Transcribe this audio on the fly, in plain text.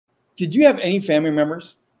Did you have any family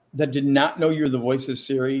members that did not know you're the voice of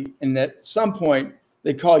Siri, and at some point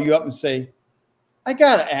they call you up and say, I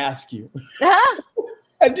got to ask you?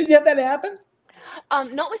 Did you have that happen?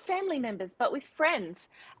 Not with family members, but with friends.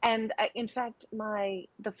 And in fact,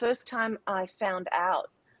 the first time I found out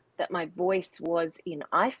that my voice was in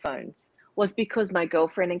iPhones was because my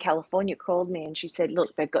girlfriend in California called me and she said,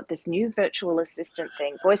 look, they've got this new virtual assistant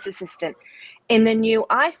thing, voice assistant in the new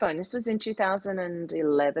iPhone. This was in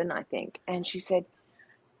 2011, I think. And she said,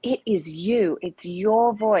 it is you, it's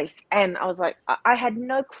your voice. And I was like, I had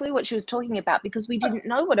no clue what she was talking about because we didn't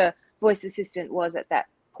know what a voice assistant was at that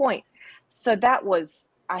point. So that was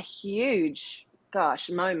a huge,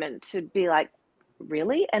 moment to be like,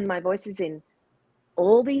 really? And my voice is in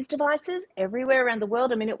all these devices everywhere around the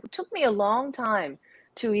world. I mean, it took me a long time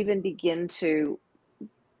to even begin to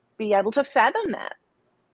be able to fathom that.